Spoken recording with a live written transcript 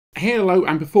Hello,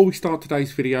 and before we start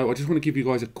today's video, I just want to give you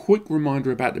guys a quick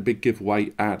reminder about the big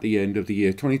giveaway at the end of the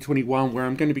year 2021, where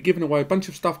I'm going to be giving away a bunch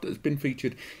of stuff that has been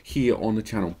featured here on the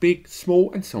channel, big,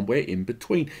 small, and somewhere in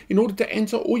between. In order to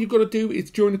enter, all you've got to do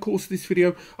is during the course of this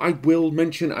video, I will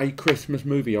mention a Christmas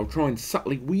movie. I'll try and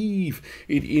subtly weave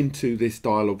it into this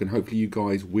dialogue, and hopefully you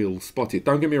guys will spot it.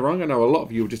 Don't get me wrong, I know a lot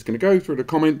of you are just going to go through the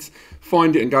comments,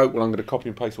 find it, and go, well, I'm going to copy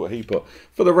and paste what he put.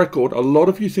 For the record, a lot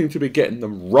of you seem to be getting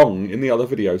them wrong in the other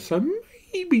videos. So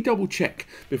maybe double check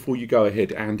before you go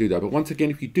ahead and do that. But once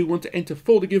again, if you do want to enter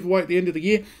for the giveaway at the end of the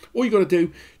year, all you got to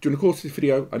do during the course of this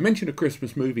video, I mentioned a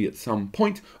Christmas movie at some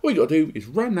point. All you got to do is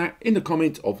run that in the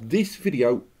comments of this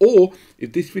video, or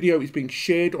if this video is being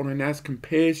shared on a NAS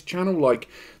Compares channel like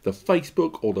the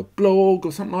Facebook or the blog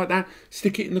or something like that,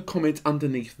 stick it in the comments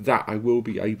underneath that. I will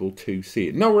be able to see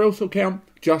it. Nowhere else will count.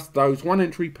 Just those, one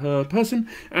entry per person.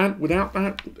 And without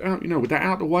that, with that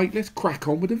out of the way, let's crack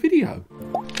on with the video.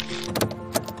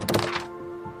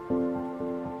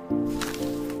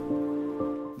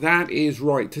 That is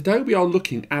right. Today we are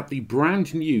looking at the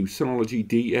brand new Synology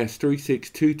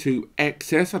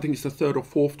DS3622xs. I think it's the third or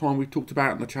fourth time we've talked about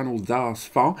it on the channel thus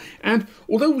far. And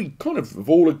although we kind of have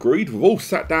all agreed, we've all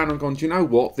sat down and gone, do you know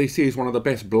what? This is one of the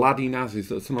best bloody NASs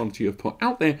that Synology have put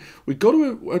out there. We've got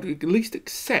to at least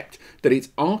accept that its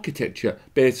architecture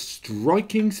bears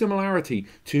striking similarity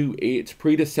to its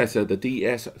predecessor, the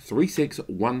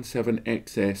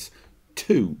DS3617xsII.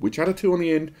 Which had a 2 on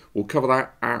the end. We'll cover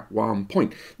that at one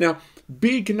point. Now,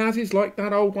 big NASs like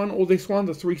that old one or this one,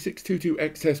 the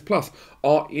 3622xs Plus,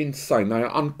 are insane. They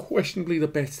are unquestionably the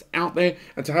best out there,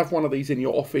 and to have one of these in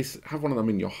your office, have one of them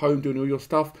in your home doing all your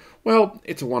stuff, well,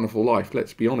 it's a wonderful life,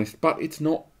 let's be honest, but it's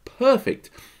not perfect.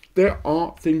 There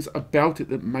are things about it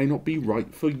that may not be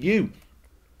right for you.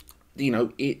 You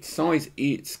know, its size,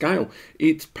 its scale,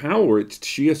 its power, its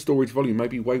sheer storage volume may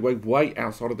be way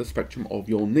outside of the spectrum of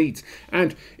your needs.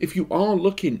 And if you are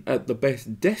looking at the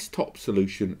best desktop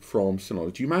solution from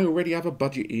Synology, you may already have a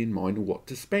budget in mind of what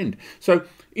to spend. So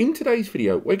in today's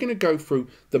video, we're going to go through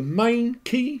the main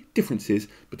key differences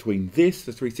between this,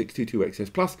 the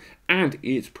 3622xs Plus, and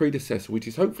its predecessor, which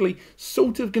is hopefully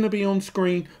sort of going to be on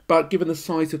screen, but given the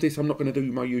size of this, I'm not going to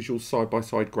do my usual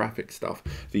side-by-side graphic stuff,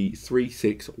 the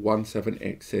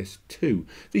 3617xsII.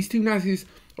 These two NASs,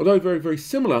 although very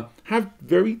similar, have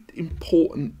very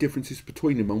important differences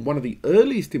between them, and one of the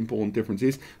earliest important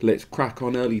differences, let's crack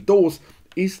on early doors,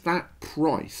 is that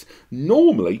price.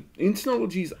 Normally, in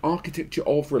Synology's architecture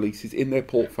of releases in their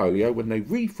portfolio, when they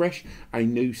refresh a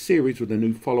new series with a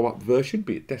new follow-up version,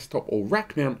 be it desktop or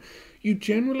rack mount, you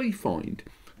generally find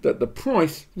that the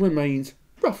price remains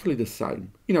roughly the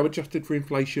same. You know, adjusted for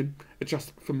inflation,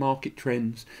 adjusted for market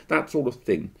trends, that sort of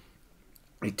thing.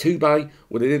 A 2-bay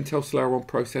with an Intel Celeron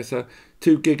processor,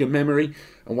 2 gig of memory,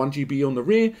 and 1 GB on the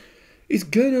rear is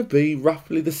going to be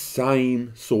roughly the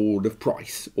same sort of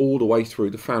price all the way through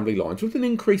the family lines, with an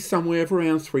increase somewhere of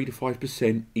around 3 to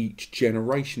 5% each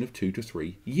generation of 2 to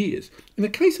 3 years. In the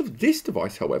case of this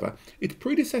device, however, its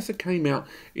predecessor came out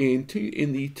in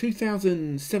the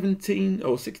 2017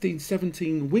 or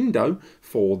 16-17 window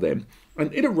for them,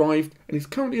 and it arrived and is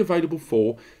currently available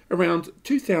for around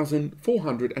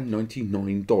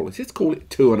 $2,499. Let's call it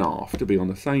 2.5 to be on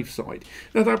the safe side.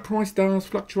 Now that price does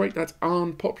fluctuate, that's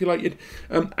unpopulated,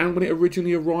 and when it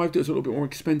originally arrived it was a little bit more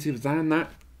expensive than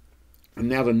that. And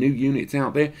now the new unit's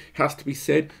out there, has to be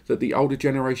said that the older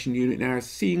generation unit now is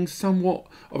seeing somewhat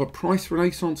of a price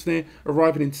renaissance there,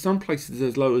 arriving in some places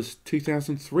as low as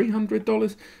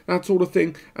 $2,300, that sort of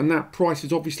thing. And that price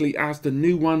is obviously, as the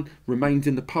new one remains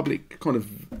in the public kind of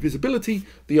visibility,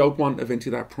 the old one,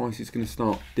 eventually that price is going to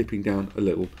start dipping down a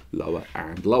little lower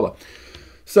and lower.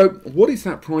 So what is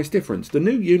that price difference? The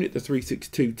new unit, the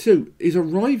 3622, is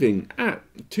arriving at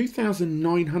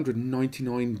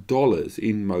 $2,999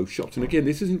 in most shops. And again,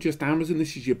 this isn't just Amazon,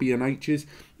 this is your B&H's,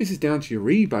 this is down to your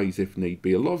eBays if need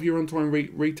be. A lot of your on-time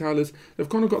retailers have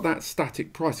kind of got that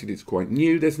static pricing. It's quite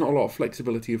new, there's not a lot of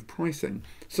flexibility of pricing.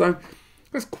 So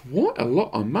that's quite a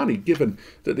lot of money, given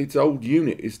that its old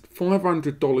unit is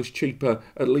 $500 cheaper,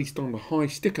 at least on the high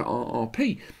sticker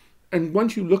RRP. And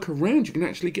once you look around, you can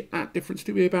actually get that difference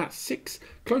to be about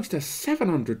close to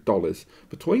 $700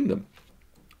 between them.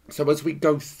 So as we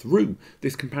go through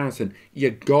this comparison,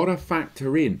 you gotta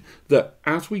factor in that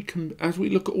as we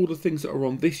look at all the things that are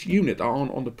on this unit that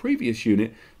aren't on the previous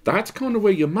unit, that's kind of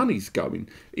where your money's going.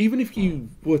 Even if you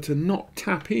were to not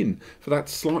tap in for that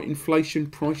slight inflation,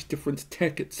 price difference,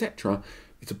 tech, etc.,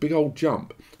 it's a big old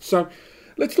jump. So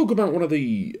let's talk about one of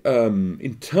the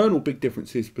internal big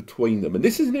differences between them. And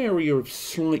this is an area of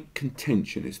slight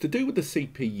contention. It's to do with the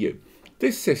CPU.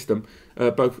 this system,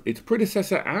 both its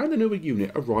predecessor and the newer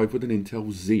unit, arrived with an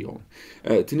Intel Xeon.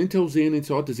 It's an Intel Xeon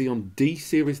inside the Xeon D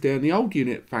series there, and the old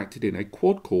unit factored in a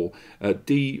quad-core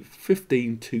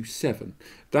D3622xs.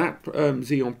 That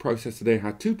Xeon processor there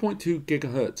had 2.2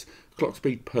 GHz clock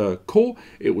speed per core.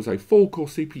 It was a 4-core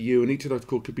CPU, and each of those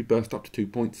cores could be burst up to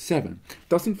 2.7.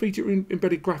 Doesn't feature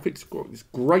embedded graphics. It's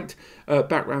great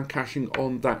background caching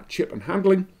on that chip and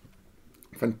handling.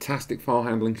 Fantastic file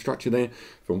handling structure there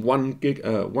from 1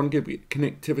 gigabit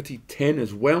connectivity 10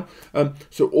 as well.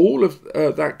 So all of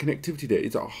that connectivity there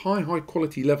is at a high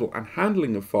quality level, and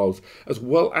handling of files as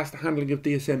well as the handling of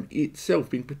DSM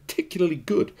itself being particularly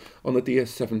good on the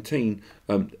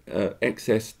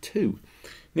DS3617xsII.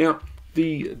 Now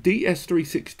the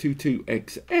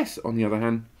DS3622xs on the other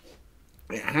hand,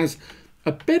 it has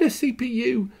a better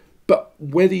CPU, but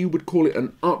whether you would call it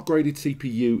an upgraded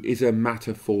CPU is a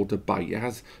matter for debate. It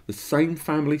has the same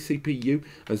family CPU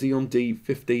as Xeon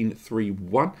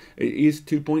D1531. It is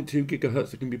 2.2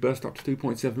 GHz. It can be burst up to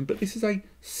 2.7, but this is a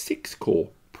 6-core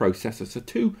processor, so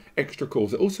 2 extra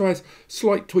cores. It also has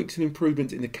slight tweaks and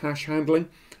improvements in the cache handling,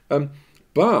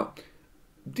 but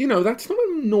you know, that's not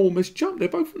an enormous jump. They're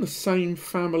both from the same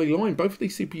family line. Both of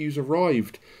these CPUs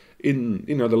arrived in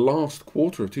the last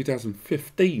quarter of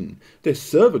 2015. They're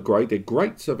server grade. They're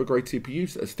great server grade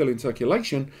CPUs that are still in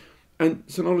circulation, and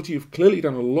Synology have clearly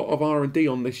done a lot of R&D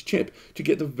on this chip to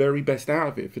get the very best out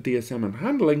of it for DSM and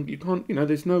handling. You can't,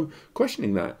 there's no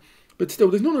questioning that. But still,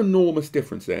 there's not an enormous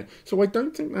difference there. So I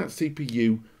don't think that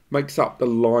CPU makes up the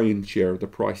lion's share of the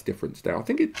price difference there. I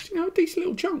think it's a decent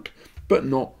little chunk, but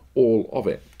not all of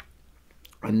it.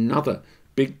 Another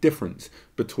big difference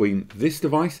between this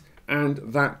device and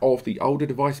that of the older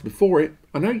device before it,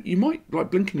 I know you might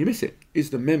blink and you miss it, is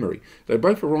the memory. They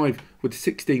both arrive with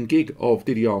 16 gig of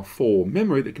DDR4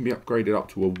 memory that can be upgraded up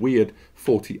to a weird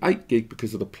 48 gig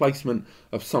because of the placement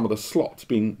of some of the slots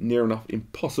being near enough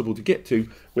impossible to get to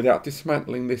without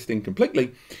dismantling this thing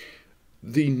completely.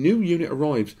 The new unit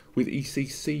arrives with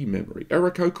ECC memory,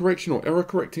 error code correction or error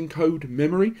correcting code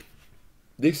memory.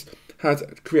 This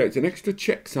creates an extra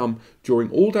checksum during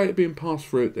all data being passed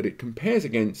through it that it compares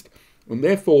against, and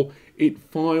therefore it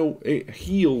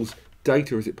heals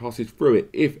data as it passes through it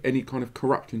if any kind of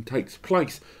corruption takes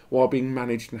place while being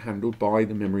managed and handled by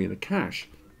the memory and the cache.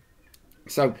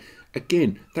 So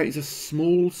again, that is a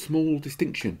small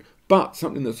distinction, but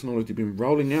something that Synology have been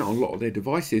rolling out on a lot of their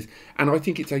devices, and I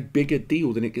think it's a bigger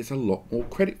deal than it gets a lot more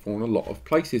credit for in a lot of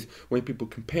places when people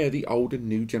compare the old and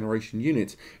new generation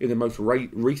units in the most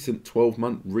recent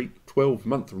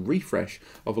 12-month refresh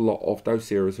of a lot of those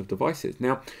series of devices.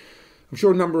 Now, I'm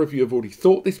sure a number of you have already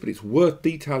thought this, but it's worth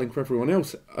detailing for everyone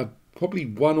else. Probably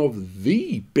one of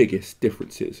the biggest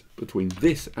differences between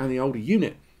this and the older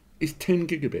unit is 10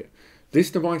 gigabit.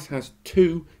 This device has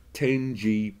two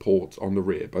 10G ports on the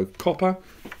rear, both copper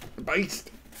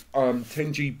based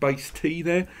 10G base T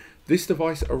there. This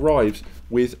device arrives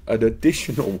with an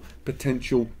additional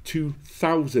potential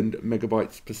 2000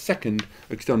 megabytes per second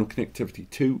external connectivity,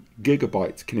 2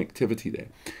 gigabytes connectivity there.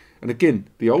 And again,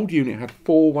 the old unit had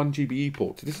 4 1GBE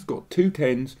ports. This has got two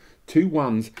 10s, two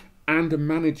 1s, and a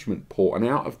management port, an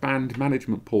out-of-band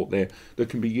management port there that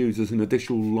can be used as an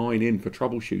additional line in for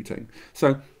troubleshooting.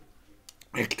 So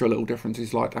extra little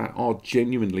differences like that are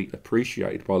genuinely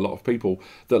appreciated by a lot of people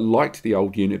that liked the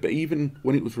old unit. But even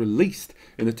when it was released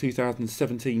in the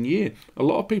 2017 year, a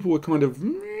lot of people were kind of,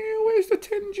 where's the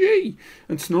 10G?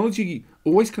 And Synology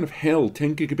always kind of held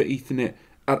 10 gigabit Ethernet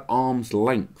at arm's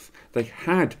length. They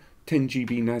had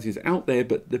 10GB NASs out there,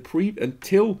 but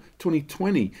until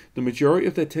 2020, the majority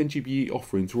of their 10GB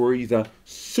offerings were either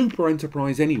super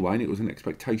enterprise anyway, and it was an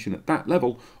expectation at that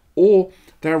level, or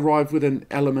they arrived with an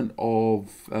element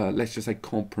of, let's just say,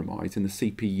 compromise in the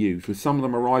CPUs, with some of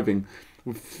them arriving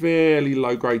with fairly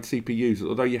low-grade CPUs.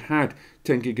 Although you had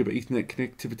 10 gigabit Ethernet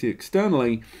connectivity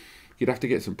externally, you'd have to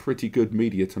get some pretty good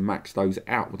media to max those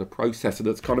out with a processor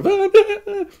that's kind of...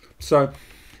 So,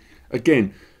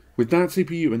 again, with that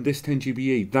CPU and this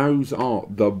 10GBE, those are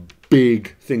the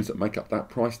big things that make up that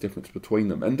price difference between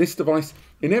them. And this device,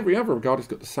 in every other regard, has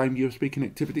got the same USB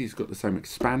connectivity. It's got the same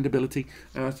expandability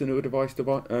as the newer device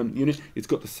unit. It's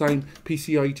got the same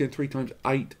PCIe Gen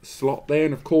 3x8 slot there.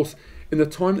 And of course, in the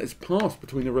time that's passed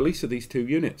between the release of these two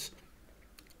units,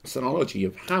 Synology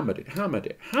have hammered it.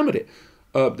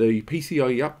 The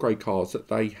PCIe upgrade cards that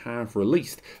they have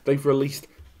released,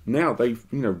 now they've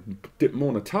dipped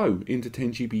more than a toe into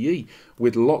 10GBE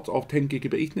with lots of 10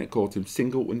 gigabit Ethernet cards in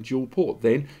single and dual port.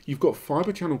 Then you've got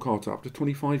fiber channel cards up to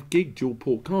 25 gig dual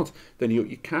port cards. Then you've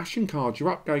got your caching cards, your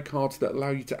upgrade cards that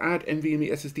allow you to add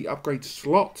NVMe SSD upgrade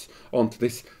slots onto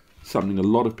this something a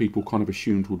lot of people kind of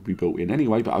assumed would be built in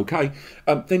anyway, but okay.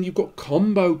 Then you've got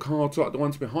combo cards like the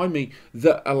ones behind me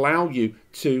that allow you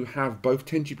to have both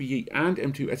 10GBE and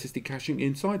M.2 SSD caching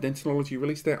inside. Then Synology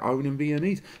released their own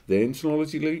NVMe's. Then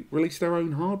Synology released their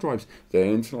own hard drives.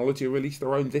 Then Synology released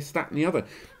their own this, that, and the other.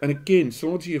 And again,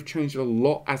 Synology have changed a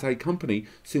lot as a company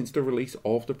since the release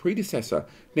of the predecessor.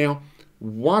 Now,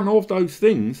 one of those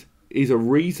things is a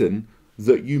reason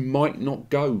that you might not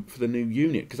go for the new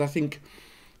unit, because I think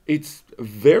it's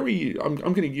very, I'm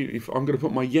going to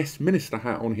put my yes minister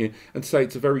hat on here and say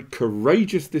it's a very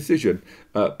courageous decision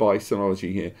by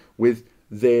Synology here with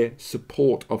their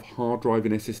support of hard drive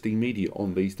and SSD media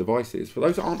on these devices. For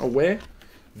those that aren't aware,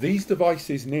 these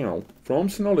devices now from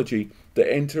Synology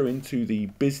that enter into the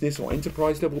business or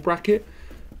enterprise level bracket,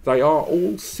 they are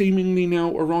all seemingly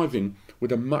now arriving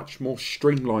with a much more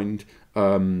streamlined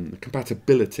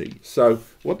compatibility. So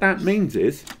what that means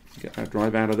is, get that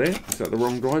drive out of there. Is that the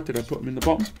wrong drive? Did I put them in the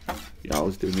bottom? Yeah, I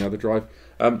was doing the other drive.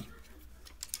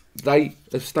 They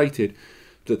have stated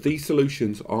that these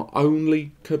solutions are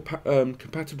only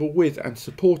compatible with and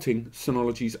supporting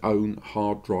Synology's own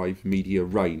hard drive media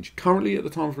range. Currently, at the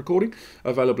time of recording,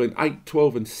 available in 8,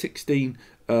 12 and 16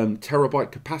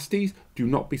 terabyte capacities. Do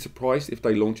not be surprised if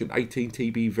they launch an 18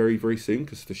 TB very, very soon,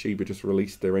 because Toshiba just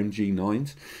released their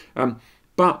MG9s.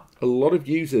 But a lot of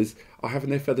users are having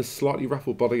their feathers slightly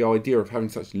ruffled by the idea of having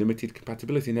such limited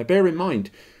compatibility. Now, bear in mind,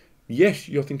 yes,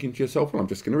 you're thinking to yourself, well, I'm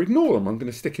just going to ignore them. I'm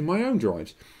going to stick in my own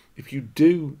drives. If you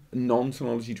do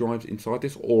non-Synology drives inside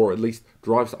this, or at least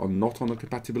drives that are not on the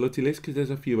compatibility list, because there's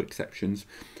a few exceptions,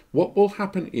 what will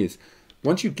happen is,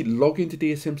 once you log into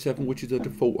DSM7, which is the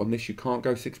default on this, you can't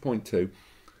go 6.2,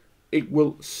 it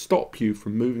will stop you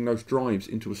from moving those drives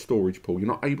into a storage pool. You're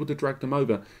not able to drag them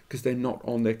over because they're not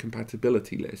on their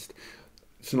compatibility list.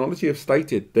 Synology have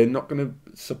stated they're not going to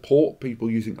support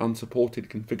people using unsupported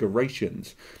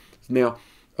configurations. Now,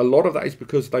 a lot of that is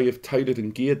because they have tailored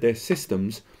and geared their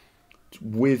systems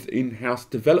with in-house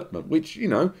development, which, you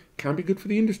know, can be good for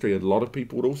the industry. A lot of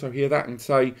people would also hear that and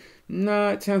say, no,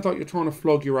 it sounds like you're trying to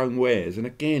flog your own wares. And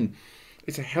again,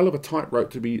 it's a hell of a tightrope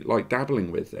to be like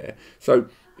dabbling with there. So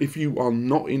if you are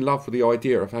not in love with the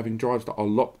idea of having drives that are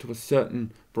locked to a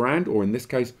certain brand, or in this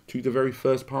case to the very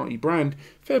first party brand,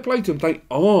 fair play to them. They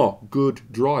are good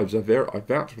drives. I've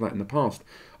vouched for that in the past.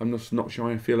 I'm just not sure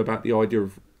how I feel about the idea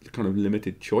of kind of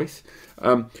limited choice.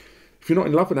 If you're not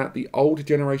in love with that, the older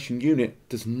generation unit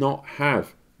does not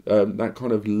have that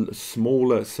kind of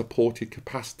smaller supported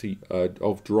capacity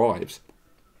of drives.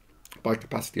 By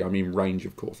capacity, I mean range,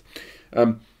 of course.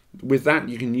 With that,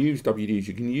 you can use WDs,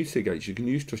 you can use Seagates, you can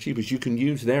use Toshibas, you can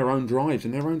use their own drives,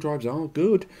 and their own drives are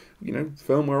good. You know,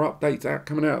 firmware updates out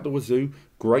coming out of the wazoo,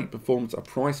 great performance, a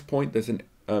price point. There's an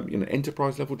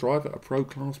enterprise level drive at a pro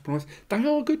class price. They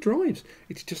are good drives.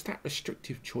 It's just that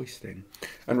restrictive choice then.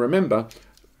 And remember,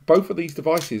 both of these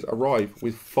devices arrive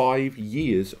with 5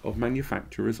 years of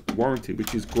manufacturer's warranty,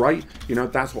 which is great. You know,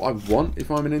 that's what I want if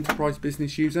I'm an enterprise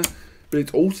business user. But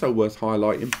it's also worth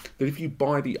highlighting that if you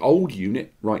buy the old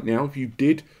unit right now, if you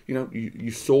did, you know,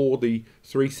 you saw the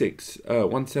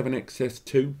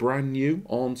 3617xs brand new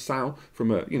on sale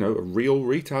from a, you know, a real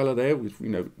retailer there with, you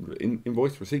know,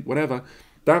 invoice, receipt, whatever,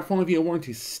 that 5-year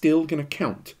warranty is still going to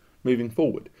count moving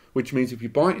forward. Which means if you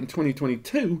buy it in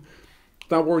 2022,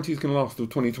 that warranty is going to last till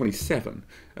 2027.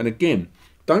 And again,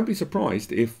 don't be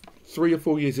surprised if 3 or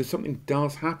 4 years, if something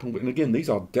does happen, and again, these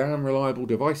are damn reliable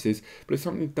devices, but if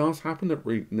something does happen that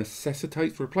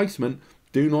necessitates replacement,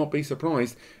 do not be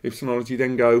surprised if Synology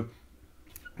then go,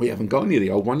 we haven't got any of the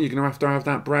old one, you're going to have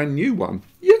that brand new one.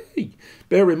 Yay!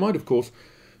 Bear in mind, of course,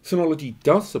 Synology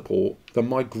does support the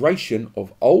migration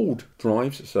of old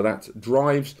drives, so that's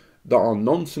drives that are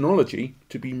non-Synology,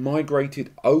 to be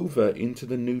migrated over into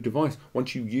the new device.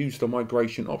 Once you use the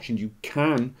migration option, you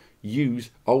can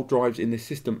use old drives in this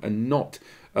system and not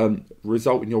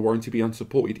result in your warranty be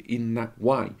unsupported in that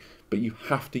way. But you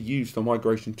have to use the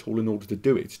migration tool in order to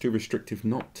do it. It's too restrictive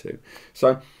not to.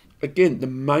 So again, the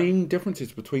main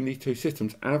differences between these two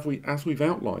systems, as we've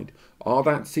outlined, are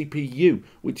that CPU,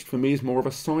 which for me is more of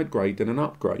a side grade than an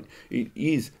upgrade. It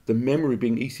is the memory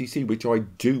being ECC, which I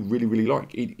do really, really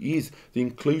like. It is the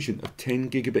inclusion of 10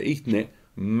 gigabit Ethernet,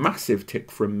 massive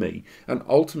tick from me, and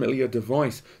ultimately a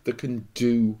device that can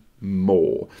do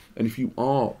more. And if you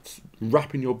are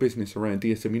wrapping your business around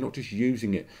DSM, you're not just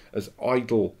using it as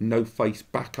idle, no-face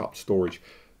backup storage.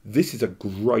 This is a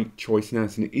great choice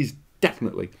NAS, and it is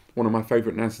definitely one of my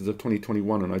favourite NASs of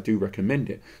 2021, and I do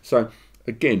recommend it. So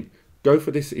again, go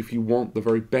for this if you want the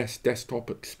very best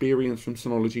desktop experience from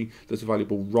Synology that's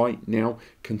available right now.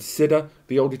 Consider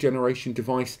the older generation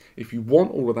device. If you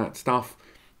want all of that stuff,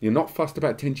 You're not fussed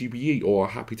about 10GBE or are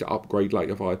happy to upgrade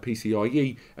later via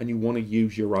PCIe and you want to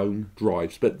use your own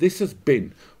drives. But this has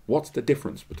been what's the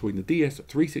difference between the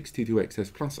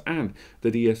DS3622xs Plus and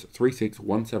the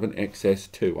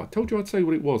DS3617xs II. I told you I'd say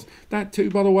what it was. That too,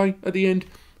 by the way, at the end,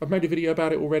 I've made a video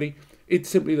about it already. It's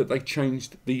simply that they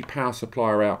changed the power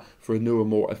supplier out for a newer,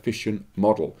 more efficient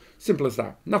model. Simple as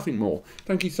that, nothing more.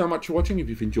 Thank you so much for watching. If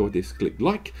you've enjoyed this, click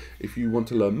like. If you want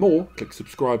to learn more, click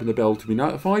subscribe and the bell to be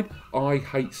notified. I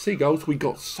hate seagulls. We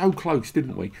got so close,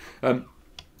 didn't we?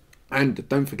 And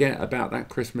don't forget about that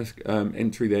Christmas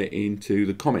entry there into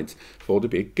the comments for the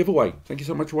big giveaway. Thank you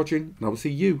so much for watching, and I will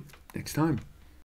see you next time.